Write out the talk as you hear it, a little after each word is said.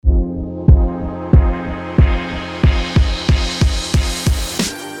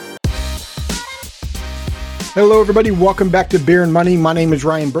Hello, everybody. Welcome back to Beer and Money. My name is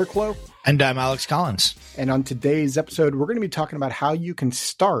Ryan Burklow. And I'm Alex Collins. And on today's episode, we're going to be talking about how you can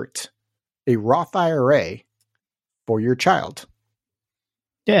start a Roth IRA for your child.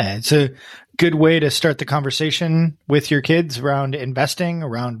 Yeah, it's a good way to start the conversation with your kids around investing,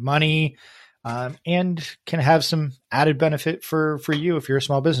 around money, and can have some added benefit for you if you're a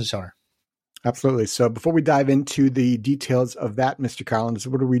small business owner. Absolutely. So before we dive into the details of that, Mr. Collins,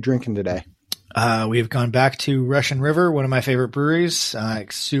 what are we drinking today? We've gone back to Russian River, one of my favorite breweries.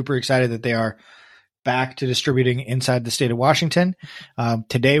 Super excited that they are back to distributing inside the state of Washington.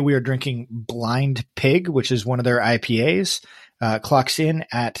 Today we are drinking Blind Pig, which is one of their IPAs. Clocks in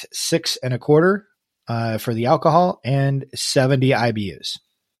at 6 1/4 for the alcohol and 70 IBUs.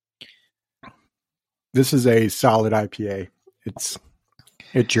 This is a solid IPA. It's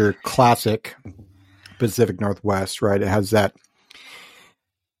your classic Pacific Northwest, right? It has that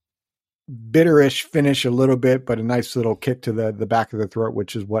bitterish finish a little bit, but a nice little kick to the back of the throat,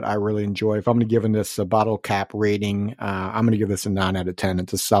 which is what I really enjoy. If I'm going to give this a bottle cap rating, I'm going to give this a 9 out of 10.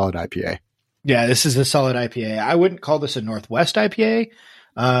 It's a solid IPA. Yeah, this is a solid IPA. I wouldn't call this a Northwest IPA.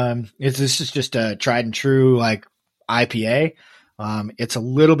 This is just a tried and true like IPA. It's a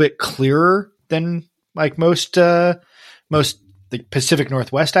little bit clearer than like most the Pacific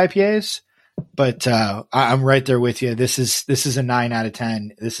Northwest IPAs. But I'm right there with you. This is a 9 out of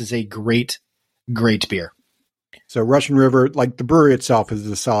 10. This is a great beer. So Russian River, like the brewery itself, is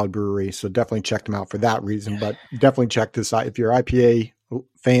a solid brewery. So definitely check them out for that reason. But definitely check this out if you're an IPA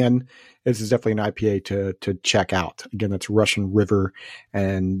fan. This is definitely an IPA to check out. Again, that's Russian River,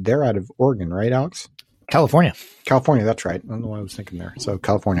 and they're out of Oregon, right, Alex? California, that's right. I don't know what I was thinking there. So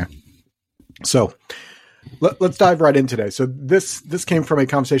California. So let's dive right in today. So this came from a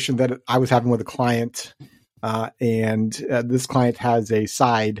conversation that I was having with a client, and this client has a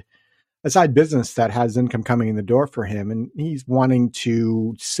side business that has income coming in the door for him, and he's wanting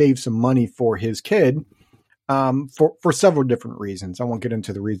to save some money for his kid for several different reasons. I won't get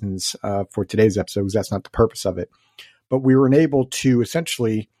into the reasons for today's episode because that's not the purpose of it. But we were able to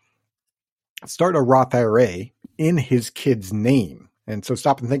essentially start a Roth IRA in his kid's name. And so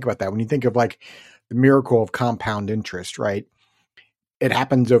stop and think about that. When you think of like the miracle of compound interest, right? It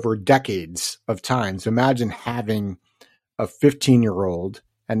happens over decades of time. So imagine having a 15-year-old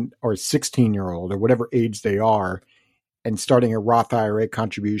or 16-year-old or whatever age they are and starting a Roth IRA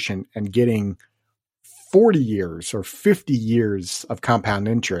contribution and getting 40 years or 50 years of compound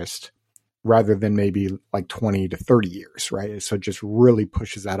interest rather than maybe like 20 to 30 years, right? So it just really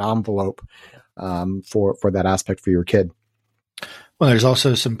pushes that envelope for that aspect for your kid. Well, there's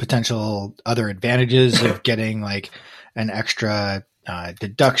also some potential other advantages of getting like an extra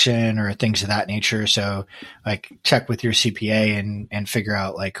deduction or things of that nature. So like check with your CPA and figure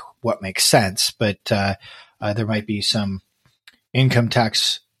out like what makes sense. But there might be some income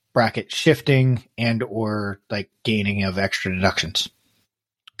tax bracket shifting and or like gaining of extra deductions.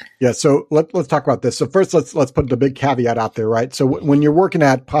 Yeah. So let's talk about this. So first, let's put the big caveat out there, right? So when you're working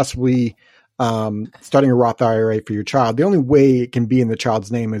at possibly starting a Roth IRA for your child, the only way it can be in the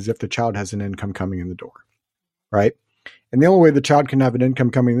child's name is if the child has an income coming in the door, right? And the only way the child can have an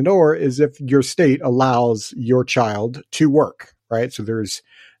income coming in the door is if your state allows your child to work, right? So there's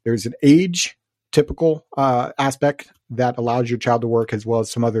an age typical aspect that allows your child to work, as well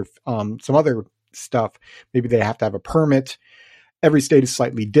as some other stuff. Maybe they have to have a permit. Every state is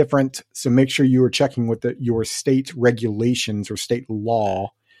slightly different, so make sure you are checking with your state regulations or state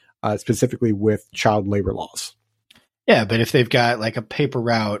law. Specifically with child labor laws. Yeah, but if they've got like a paper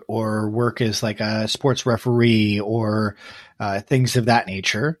route or work as like a sports referee or things of that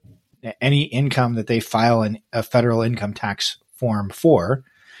nature, any income that they file in a federal income tax form for,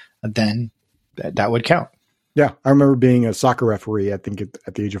 then that would count. Yeah, I remember being a soccer referee, I think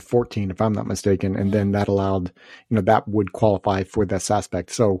at the age of 14, if I'm not mistaken, and then that allowed, that would qualify for this aspect.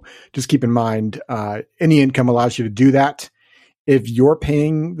 So just keep in mind, any income allows you to do that. If you're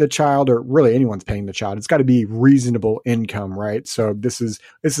paying the child, or really anyone's paying the child, it's got to be reasonable income, right? So this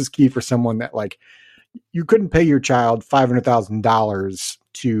is key for someone that like you couldn't pay your child $500,000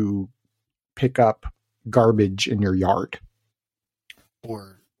 to pick up garbage in your yard,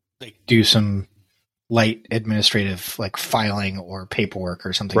 or like do some light administrative like filing or paperwork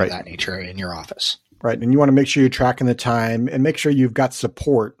or something of that nature in your office, right? And you want to make sure you're tracking the time and make sure you've got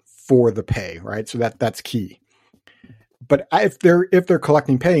support for the pay, right? So that's key. But if they're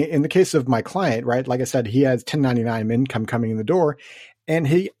collecting pay, in the case of my client, right, like I said, he has 1099 income coming in the door, and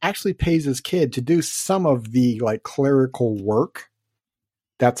he actually pays his kid to do some of the like clerical work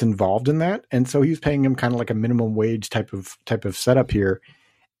that's involved in that. And so he's paying him kind of like a minimum wage type of setup here.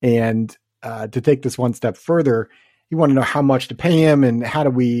 And to take this one step further, he wanted to know how much to pay him and how do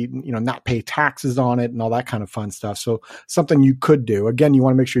we, not pay taxes on it and all that kind of fun stuff. So something you could do. Again, you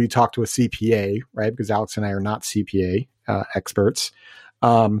want to make sure you talk to a CPA, right? Because Alex and I are not CPA experts.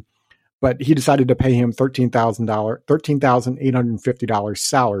 But he decided to pay him $13,850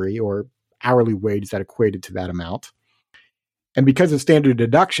 salary or hourly wage that equated to that amount. And because of standard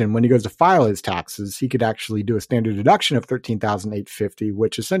deduction, when he goes to file his taxes, he could actually do a standard deduction of $13,850,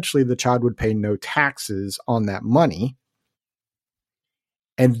 which essentially the child would pay no taxes on that money.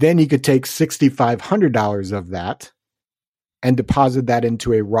 And then he could take $6,500 of that and deposit that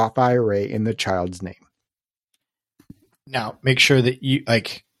into a Roth IRA in the child's name. Now, make sure that you,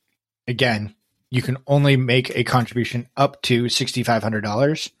 again, you can only make a contribution up to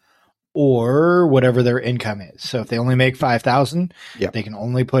 $6,500 or whatever their income is. So if they only make $5,000, they can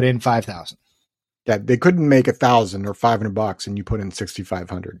only put in $5,000. Yeah, they couldn't make $1,000 or $500 and you put in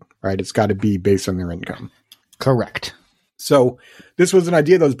 $6,500, right? It's got to be based on their income. Correct. So this was an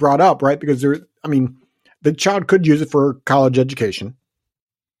idea that was brought up, right? Because the child could use it for college education,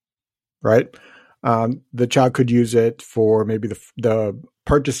 right? The child could use it for maybe the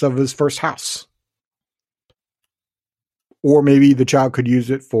purchase of his first house. Or maybe the child could use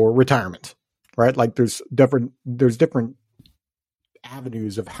it for retirement, right? Like there's different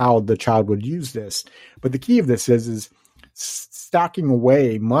avenues of how the child would use this. But the key of this is stocking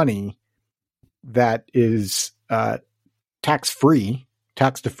away money that is tax-free,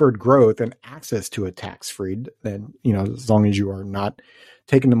 tax-deferred growth and access to a tax-free. Then, as long as you are not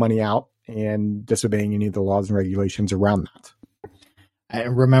taking the money out and disobeying any of the laws and regulations around that.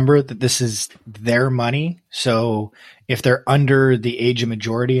 Remember that this is their money. So if they're under the age of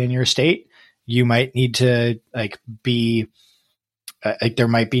majority in your state, you might need to there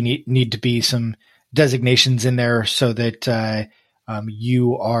might be need to be some designations in there so that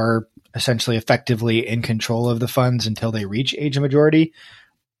you are essentially effectively in control of the funds until they reach age of majority.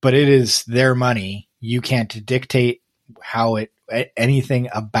 But it is their money. You can't dictate anything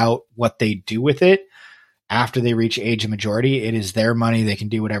about what they do with it. After they reach age of majority, it is their money. They can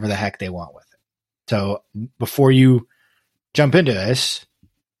do whatever the heck they want with it. So before you jump into this,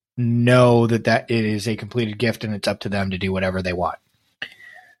 know that it is a completed gift and it's up to them to do whatever they want.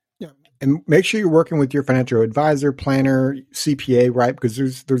 Yeah. And make sure you're working with your financial advisor, planner, CPA, right? Because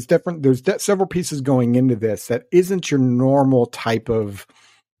there's several pieces going into this that isn't your normal type of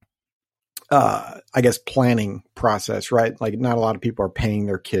planning process, right? Like not a lot of people are paying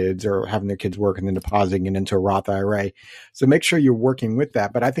their kids or having their kids work and then depositing it into a Roth IRA. So make sure you're working with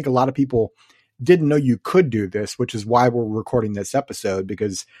that. But I think a lot of people didn't know you could do this, which is why we're recording this episode,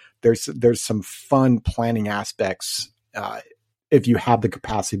 because there's some fun planning aspects if you have the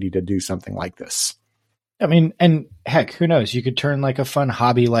capacity to do something like this. I mean, and heck, who knows? You could turn like a fun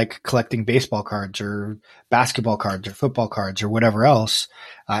hobby like collecting baseball cards or basketball cards or football cards or whatever else.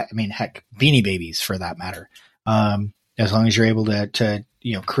 Heck, Beanie Babies for that matter. As long as you're able to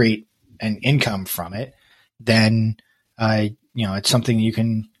create an income from it, then it's something you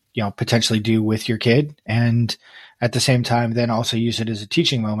can potentially do with your kid, and at the same time, then also use it as a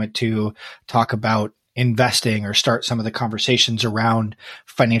teaching moment to talk about investing or start some of the conversations around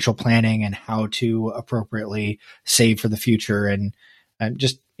financial planning and how to appropriately save for the future and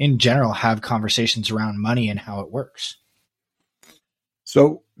just in general have conversations around money and how it works.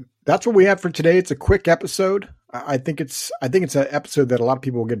 So that's what we have for today. It's a quick episode. I think it's an episode that a lot of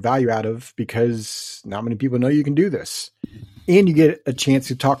people will get value out of because not many people know you can do this. And you get a chance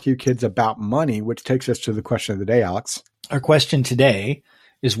to talk to your kids about money, which takes us to the question of the day, Alex. Our question today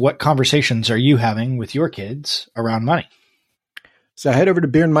is, what conversations are you having with your kids around money? So head over to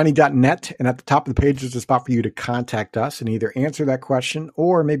beerandmoney.net, and at the top of the page, there's a spot for you to contact us and either answer that question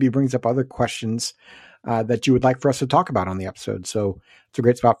or maybe brings up other questions that you would like for us to talk about on the episode. So it's a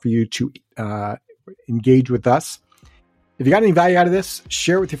great spot for you to engage with us. If you got any value out of this,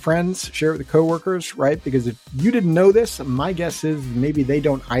 share it with your friends, share it with the coworkers, right? Because if you didn't know this, my guess is maybe they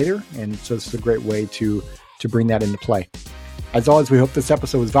don't either. And so it's a great way to bring that into play. As always, we hope this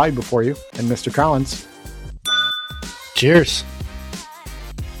episode was valuable for you. And Mr. Collins. Cheers.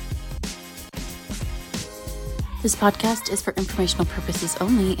 This podcast is for informational purposes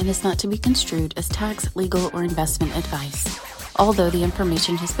only and is not to be construed as tax, legal, or investment advice. Although the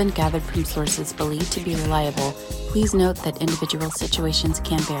information has been gathered from sources believed to be reliable, please note that individual situations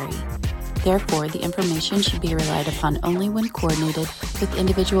can vary. Therefore, the information should be relied upon only when coordinated with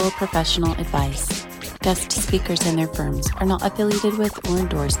individual professional advice. Guest speakers and their firms are not affiliated with or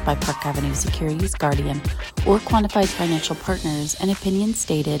endorsed by Park Avenue Securities Guardian or Quantified Financial Partners, and opinions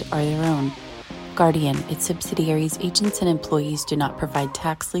stated are their own. Guardian, its subsidiaries, agents, and employees do not provide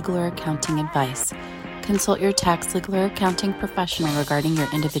tax, legal, or accounting advice. Consult your tax, legal, or accounting professional regarding your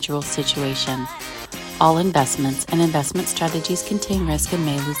individual situation. All investments and investment strategies contain risk and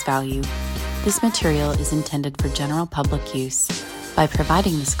may lose value. This material is intended for general public use. By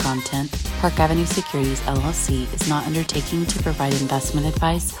providing this content, Park Avenue Securities LLC is not undertaking to provide investment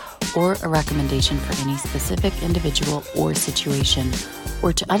advice or a recommendation for any specific individual or situation,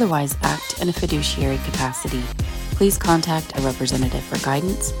 or to otherwise act in a fiduciary capacity. Please contact a representative for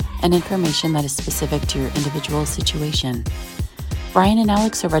guidance and information that is specific to your individual situation. Brian and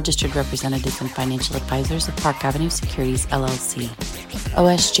Alex are registered representatives and financial advisors of Park Avenue Securities LLC,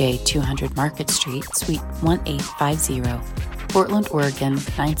 OSJ 200 Market Street, Suite 1850, Portland, Oregon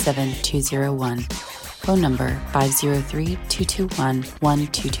 97201. Phone number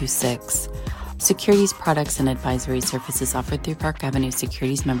 503-221-1226. Securities products and advisory services offered through Park Avenue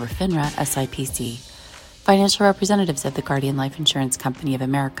Securities member FINRA SIPC. Financial representatives of the Guardian Life Insurance Company of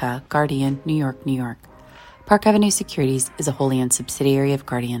America, Guardian, New York, New York. Park Avenue Securities is a wholly owned subsidiary of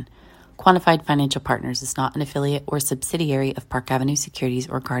Guardian. Quantified Financial Partners is not an affiliate or subsidiary of Park Avenue Securities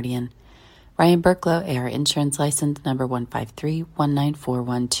or Guardian. Ryan Burklow, AR Insurance License Number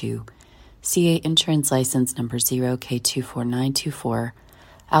 153-19412. CA Insurance License Number 0K24924.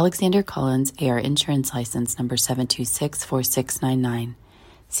 Alexander Collins, AR Insurance License Number 7264699.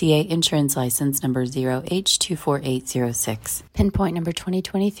 CA Insurance License Number 0H24806. Pinpoint Number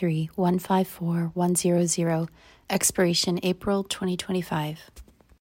 2023-154100. Expiration April 2025.